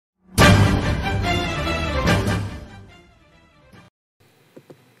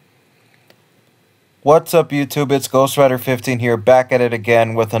What's up YouTube, it's GhostRider15 here, back at it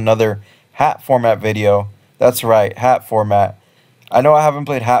again with another hat format video. That's right, hat format. I know I haven't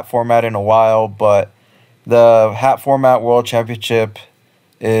played hat format in a while, but the hat format world championship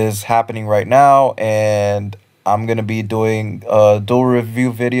is happening right now, and I'm going to be doing a duel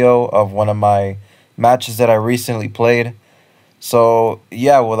review video of one of my matches that I recently played. So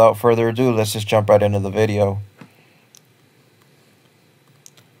yeah, without further ado, let's just jump right into the video.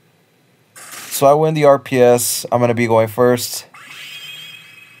 So I win the RPS. I'm going to be going first.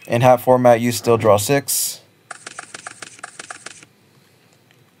 In hat format, you still draw 6.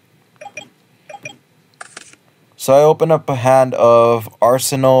 So I open up a hand of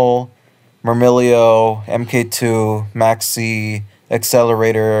Arsenal, Myrmilio, MK2, Maxi,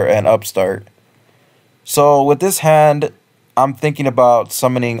 Accelerator, and Upstart. So with this hand, I'm thinking about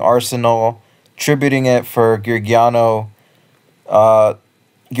summoning Arsenal, tributing it for Geargiano,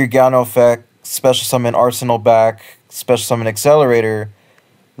 Geargiano effect, special summon Arsenal back, special summon Accelerator.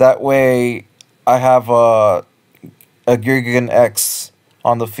 That way, I have a Geargian X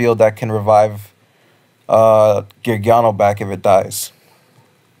on the field that can revive Geargiano back if it dies.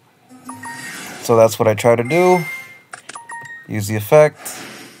 So that's what I try to do. Use the effect.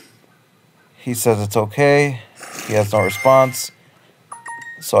 He says it's okay. He has no response.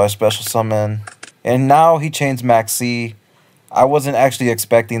 So I special summon. And now he chains Maxi. I wasn't actually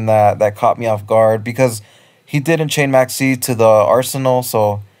expecting that. That caught me off guard because he didn't chain Maxi to the Arsenal,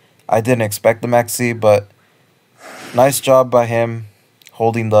 so I didn't expect the Maxi, but nice job by him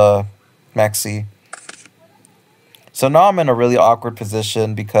holding the Maxi. So now I'm in a really awkward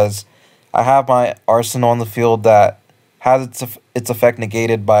position because I have my Arsenal on the field that has its effect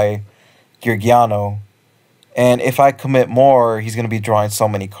negated by Geargiano. And if I commit more, he's going to be drawing so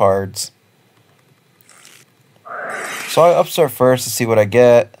many cards. So I upstart first to see what I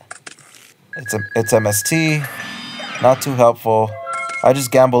get. It's MST. Not too helpful. I just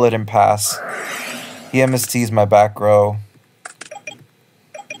gamble it and pass. He MSTs my back row.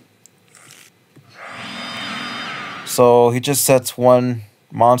 So he just sets one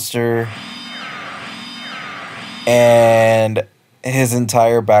monster and his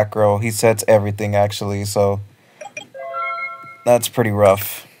entire back row. He sets everything actually, so that's pretty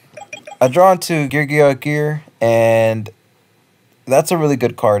rough. I draw into Geargia Gear, and that's a really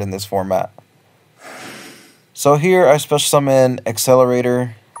good card in this format. So here I special summon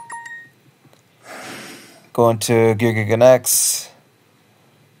Accelerator. Go into Geargia X.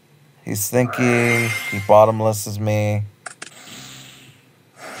 He's thinking, he bottomlesses me.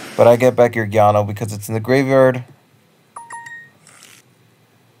 But I get back Geargiano because it's in the graveyard.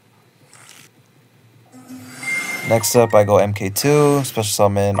 Next up, I go MK2, special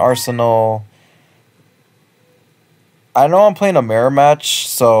summon Arsenal. I know I'm playing a mirror match,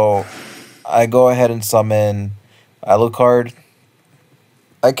 so I go ahead and summon Alucard.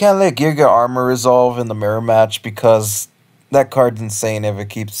 I can't let Geargia Armor resolve in the mirror match because that card's insane if it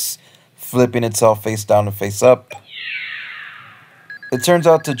keeps flipping itself face down and face up. It turns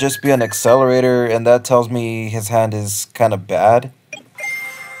out to just be an Accelerator, and that tells me his hand is kind of bad.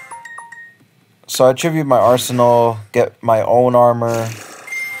 So I tribute my Arsenal, get my own armor,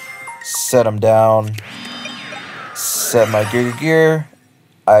 set him down, set my Gear.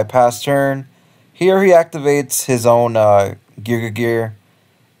 I pass turn. Here he activates his own Gear.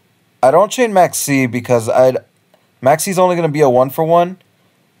 I don't chain Maxi because Maxi's only going to be a 1-for-1.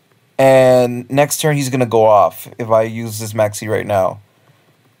 And next turn he's going to go off if I use this Maxi right now.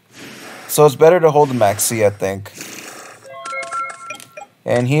 So it's better to hold the Maxi, I think.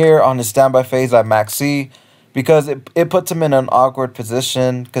 And here on his standby phase, I Maxi because it puts him in an awkward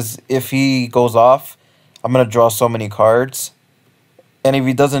position. Because if he goes off, I'm going to draw so many cards. And if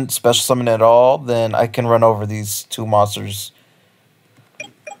he doesn't special summon at all, then I can run over these two monsters.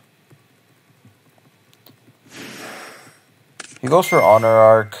 He goes for Honor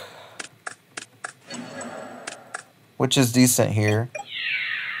Arc, which is decent here.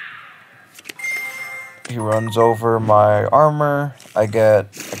 He runs over my armor. I get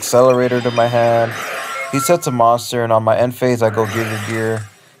Accelerator to my hand. He sets a monster, and on my end phase, I go Gear.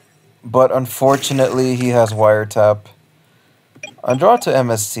 But unfortunately, he has Wiretap. I draw to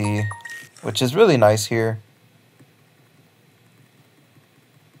MST, which is really nice here.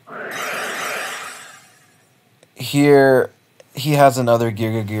 Here, he has another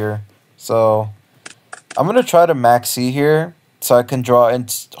Gear. So I'm going to try to Maxi here so I can draw and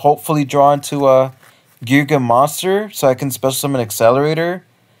hopefully draw into a Geargia monster so I can special summon Accelerator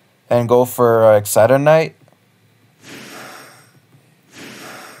and go for Exciter Knight.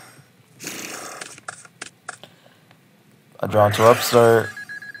 I draw into Upstart.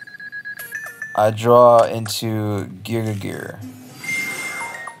 I draw into Geargia.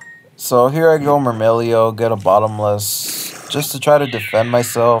 So here I go Mermelio, get a bottomless, just to try to defend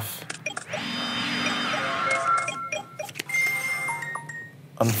myself.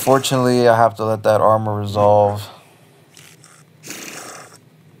 Unfortunately, I have to let that armor resolve.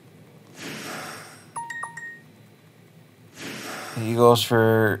 He goes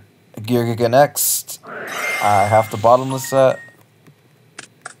for Geargia next. I have to bottomless set.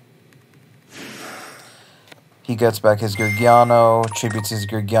 He gets back his Geargiano, tributes his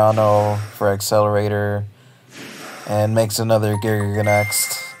Geargiano for Accelerator, and makes another Geargia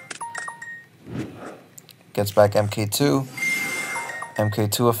next. Gets back MK2.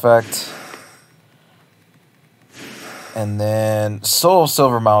 MK2 effect. And then Soul of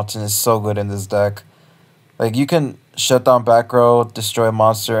Silver Mountain is so good in this deck. Like, you can shut down back row, destroy a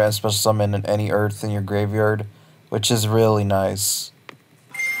monster, and special summon any earth in your graveyard, which is really nice.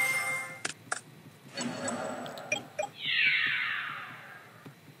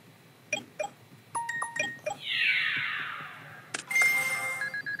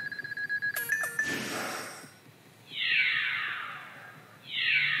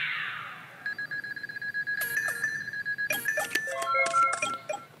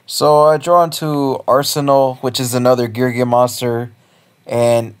 So I draw into Arsenal, which is another Geargia monster.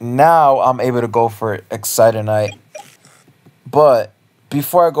 And now I'm able to go for Excitednight. But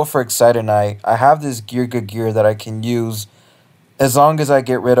before I go for Excitednight, I have this Geargia gear that I can use as long as I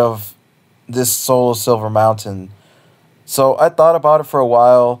get rid of this Soul of Silver Mountain. So I thought about it for a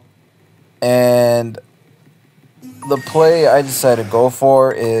while. And the play I decided to go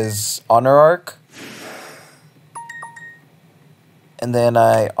for is Honor Arc. And then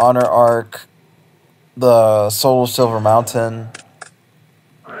I Honor Arc the Soul of Silver Mountain.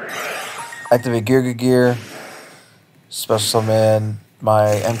 Activate Geargia Gear. Special summon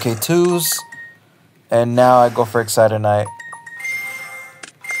my MK2s. And now I go for Excitednight.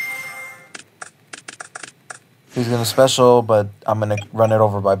 He's going to special, but I'm going to run it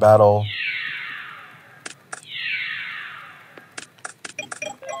over by battle.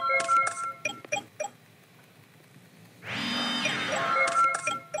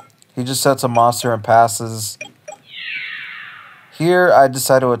 He just sets a monster and passes. Here, I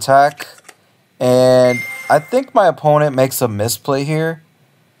decide to attack. And I think my opponent makes a misplay here.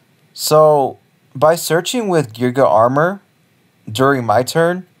 So, by searching with Geargia Armor during my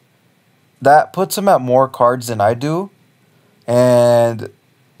turn, that puts him at more cards than I do. And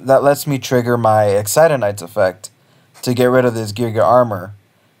that lets me trigger my Excitednight's effect to get rid of this Geargia Armor.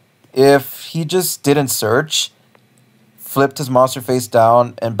 If he just didn't search, flipped his monster face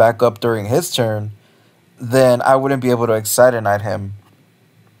down and back up during his turn, then I wouldn't be able to Excitednight him.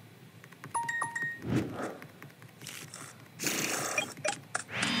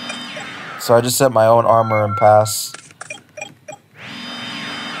 So I just set my own armor and pass.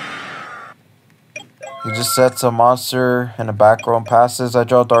 He just sets a monster in a back row and passes. I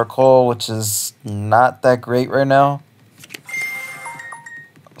draw Dark Hole, which is not that great right now.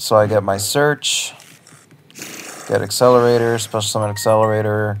 So I get my search. Get Accelerator, Special Summon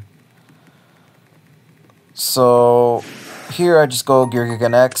Accelerator. So here I just go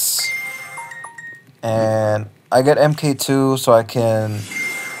Geargia X. And I get MK2 so I can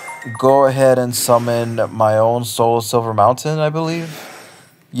go ahead and summon my own Soul of Silver Mountain, I believe.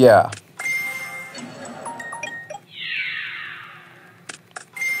 Yeah.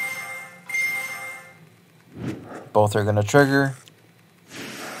 Both are going to trigger.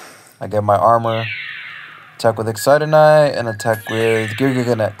 I get my armor. Attack with Excitednight and attack with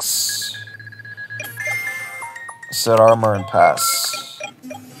Geargia X. Set armor and pass.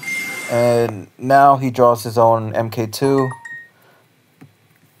 And now he draws his own MK2.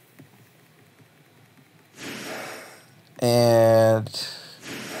 And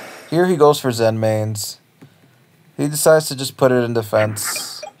here he goes for Zen mains. He decides to just put it in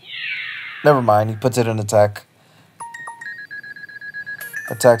defense. Never mind, he puts it in attack.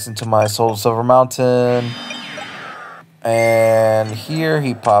 Attacks into my Soul of Silver Mountain. And here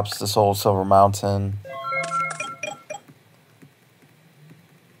he pops the Soul of Silver Mountain.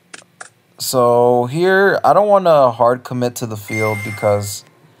 So here, I don't want to hard commit to the field because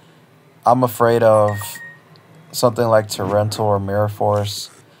I'm afraid of something like Torrential or Mirror Force.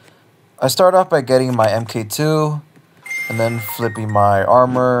 I start off by getting my MK2 and then flipping my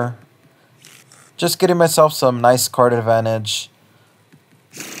armor. Just getting myself some nice card advantage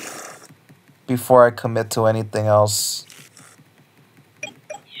before I commit to anything else.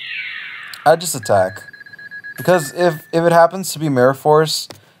 I just attack. Because if it happens to be Mirror Force,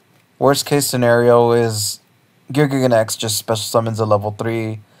 worst case scenario is Geargia X just special summons a level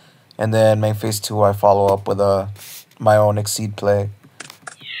 3 And then main phase 2, I follow up with my own Exceed play.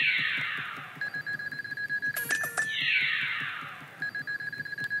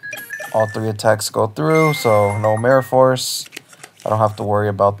 All 3 attacks go through, so no Mirror Force. I don't have to worry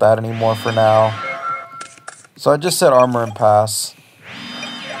about that anymore for now. So I just set Armor and pass.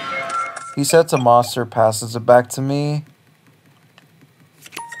 He sets a monster, passes it back to me.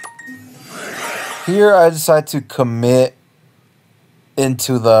 Here I decide to commit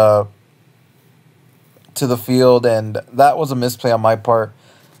into the field, and that was a misplay on my part.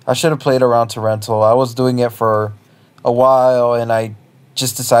 I should have played around Torrential. I was doing it for a while, and I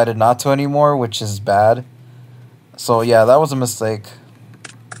just decided not to anymore, which is bad. So yeah, that was a mistake.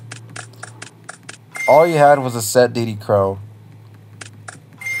 All he had was a set DD Crow.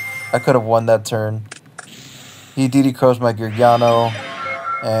 I could have won that turn. He DD Crows my Geargia,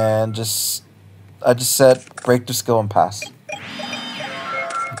 and I just set Breakthrough Skill and pass.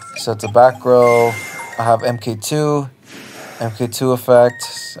 Sets a back row. I have MK2. MK2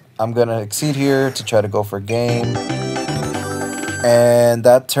 effect. I'm going to Exceed here to try to go for game. And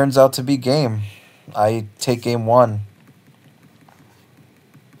that turns out to be game. I take game 1.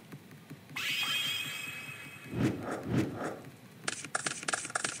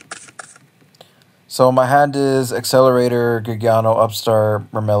 So my hand is Accelerator, Geargia,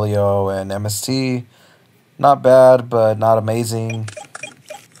 Upstart, Mermelio, and MST. Not bad, but not amazing.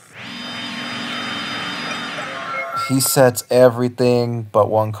 He sets everything but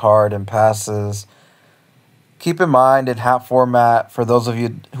 1 card and passes. Keep in mind, in HAT format, for those of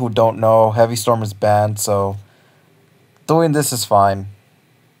you who don't know, Heavy Storm is banned, so doing this is fine.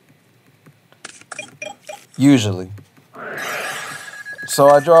 Usually. So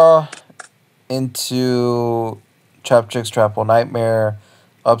I draw into Trap Tricks, Trapple Nightmare,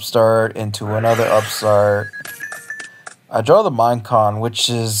 Upstart into another Upstart. I draw the Minecon, which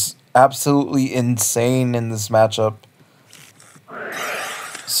is absolutely insane in this matchup.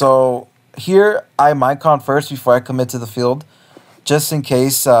 So here I Minecon first before I commit to the field, just in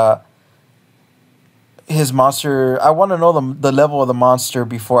case his monster. I want to know the level of the monster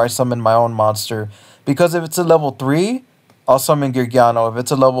before I summon my own monster, because if it's a level 3, I'll summon Geargia. If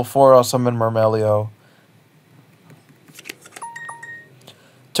it's a level 4, I'll summon Mermelio.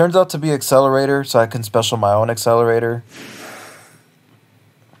 Turns out to be Accelerator, so I can special my own Accelerator.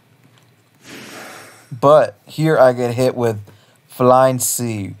 But here I get hit with Flying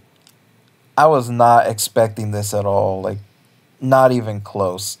Sea. I was not expecting this at all. Like, not even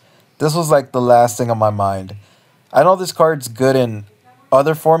close. This was like the last thing on my mind. I know this card's good in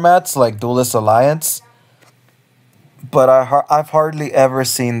other formats like Duelist Alliance, but I've hardly ever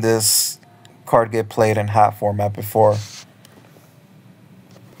seen this card get played in HAT format before.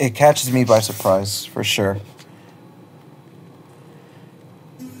 It catches me by surprise, for sure.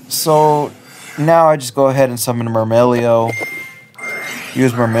 So now I just go ahead and summon Mermelio.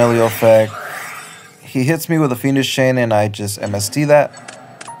 Use Mermelio effect. He hits me with a Fiendish Chain and I just MST that.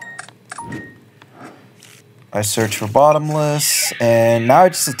 I search for Bottomless, and now I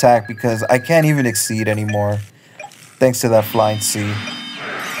just attack because I can't even Exceed anymore, thanks to that Flying Sea.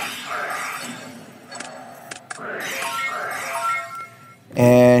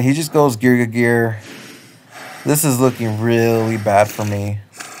 And he just goes Gear. This is looking really bad for me.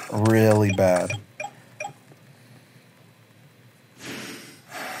 Really bad.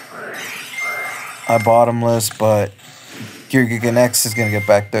 I Bottomless, but Geargia X is going to get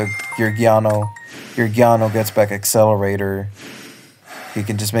back to Geargia. Geargia gets back Accelerator. He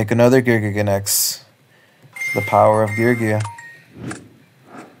can just make another Geargia X. The power of Geargia.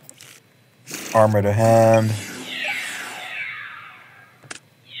 Armor to hand.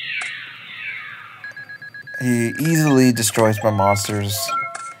 He easily destroys my monsters.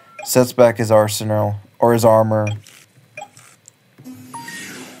 Sets back his arsenal, or his armor.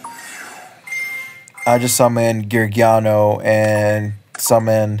 I just summon Geargia and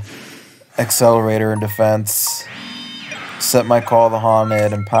summon Accelerator in defense. Set my Call the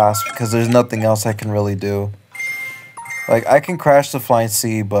Haunted and pass because there's nothing else I can really do. Like, I can crash the Flying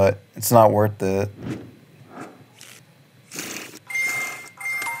Sea, but it's not worth it.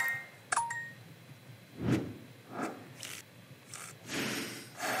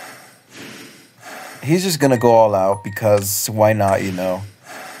 He's just gonna go all out because why not, you know?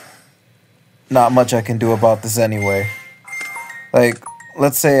 Not much I can do about this anyway. Like,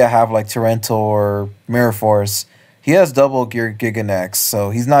 let's say I have like Torrential or Mirror Force. He has double Geargia X,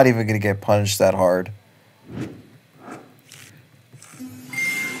 so he's not even gonna get punished that hard.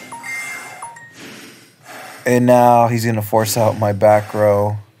 And now he's gonna force out my back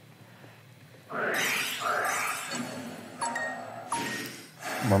row.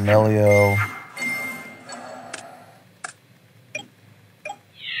 Myrmilio.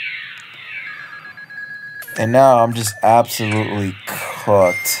 And now I'm just absolutely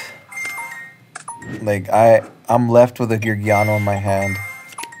cooked. Like, I'm left with a Geargia in my hand.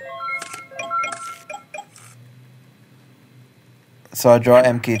 So I draw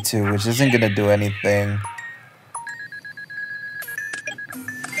MK2, which isn't going to do anything.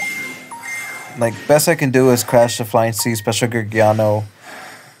 Like, best I can do is crash the Flying Sea, special Geargia,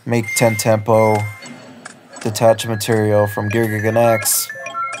 make 10 tempo, detach material from Geargia X.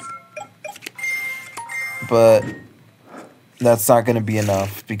 But that's not going to be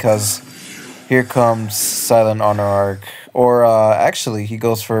enough because here comes Silent Honor Arc. Or actually, he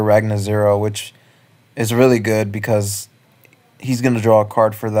goes for Ragna Zero, which is really good because he's going to draw a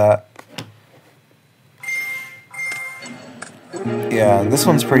card for that. Yeah, this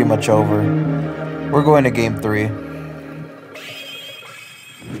one's pretty much over. We're going to game 3.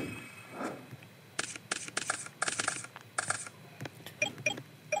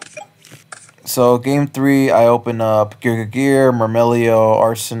 So game 3, I open up Gear, Myrmilio,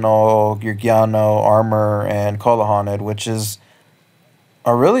 Arsenal, Geargia, Armor, and Call the Haunted, which is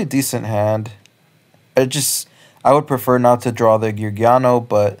a really decent hand. I would prefer not to draw the Geargia,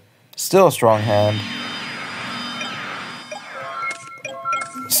 but still a strong hand.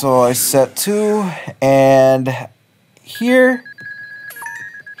 So I set 2, and here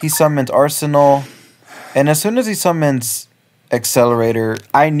he summons Arsenal, and as soon as he summons Accelerator,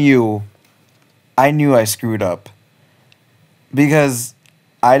 I knew I screwed up because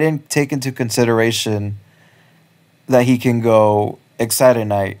I didn't take into consideration that he can go Excited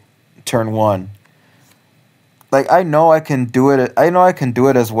Knight turn 1. Like, I know I can do it. I know I can do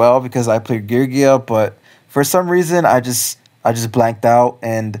it as well because I played Geargia, but for some reason I just blanked out.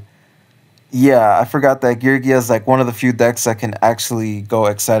 And yeah, I forgot that Geargia is like one of the few decks that can actually go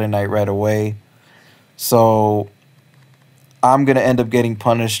Excited Knight right away. So I'm gonna end up getting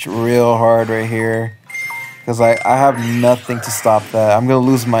punished real hard right here because I have nothing to stop that. I'm gonna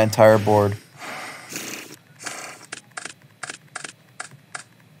lose my entire board.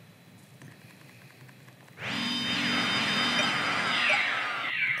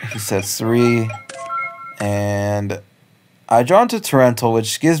 He says 3, and I draw into Torrential,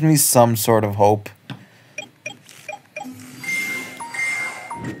 which gives me some sort of hope.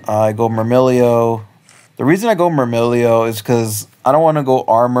 I go Myrmilio. The reason I go Myrmilio is because I don't want to go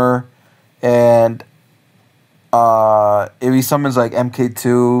Armor, and if he summons like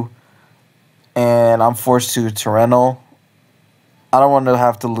MK2, and I'm forced to Torrential, I don't want to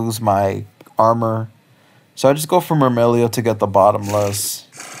have to lose my Armor. So I just go for Myrmilio to get the bottomless.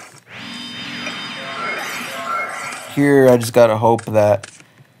 Here, I just gotta hope that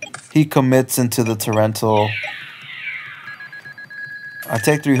he commits into the Torrential. I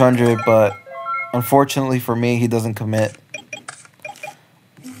take 300, but unfortunately for me, he doesn't commit.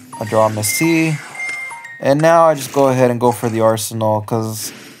 I draw Miss C. And now I just go ahead and go for the Arsenal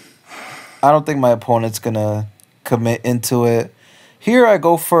because I don't think my opponent's gonna commit into it. Here I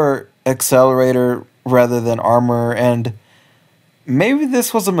go for Accelerator rather than Armor, and maybe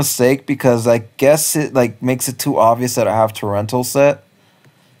this was a mistake because I guess it like makes it too obvious that I have Torrential set.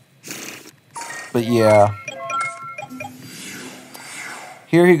 But yeah.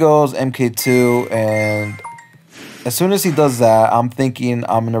 Here he goes, MK2, and as soon as he does that, I'm thinking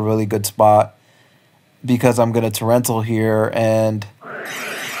I'm in a really good spot because I'm going to Torrential here, and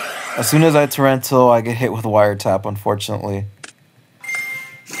as soon as I Torrential, I get hit with Wiretap, unfortunately.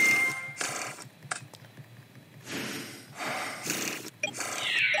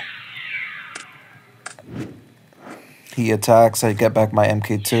 He attacks, I get back my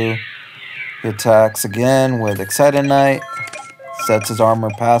MK2. He attacks again with Excited Knight. Sets his armor,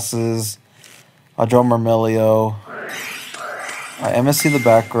 passes. I draw Myrmilio. I MSC the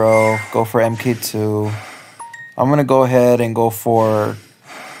back row. Go for MK2. I'm going to go ahead and go for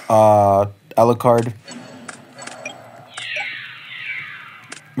Alucard.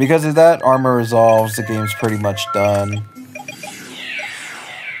 Because if that armor resolves, the game's pretty much done.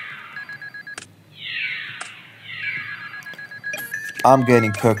 I'm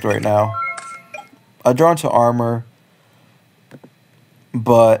getting cooked right now. I draw into armor,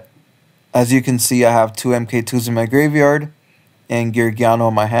 but as you can see, I have 2 MK2s in my graveyard and Geargia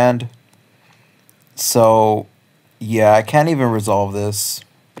in my hand. So, yeah, I can't even resolve this.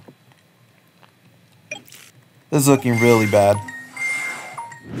 This is looking really bad.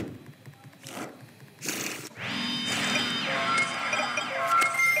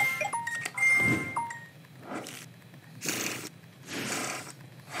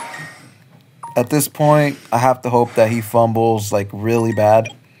 At this point, I have to hope that he fumbles like really bad.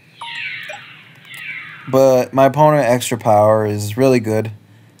 But my opponent, Extra Power, is really good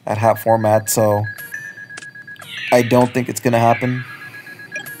at hat format, so I don't think it's going to happen.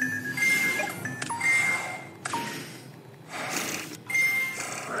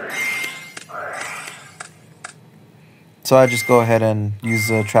 So I just go ahead and use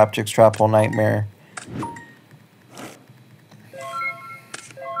the Trap Chicks Trap Hole Nightmare.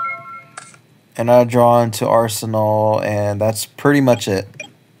 And I draw into Arsenal, and that's pretty much it.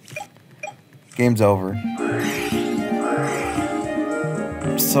 Game's over.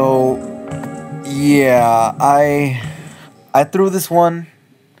 So, yeah, I threw this one.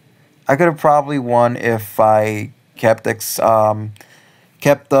 I could have probably won if I kept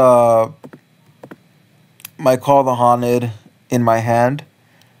my Call the Haunted in my hand.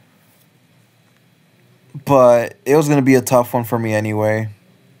 But it was going to be a tough one for me anyway,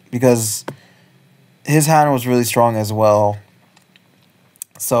 because his hand was really strong as well.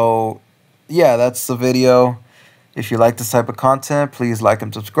 So, yeah, that's the video. If you like this type of content, please like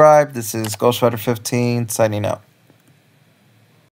and subscribe. This is Ghost Rider 15 signing out.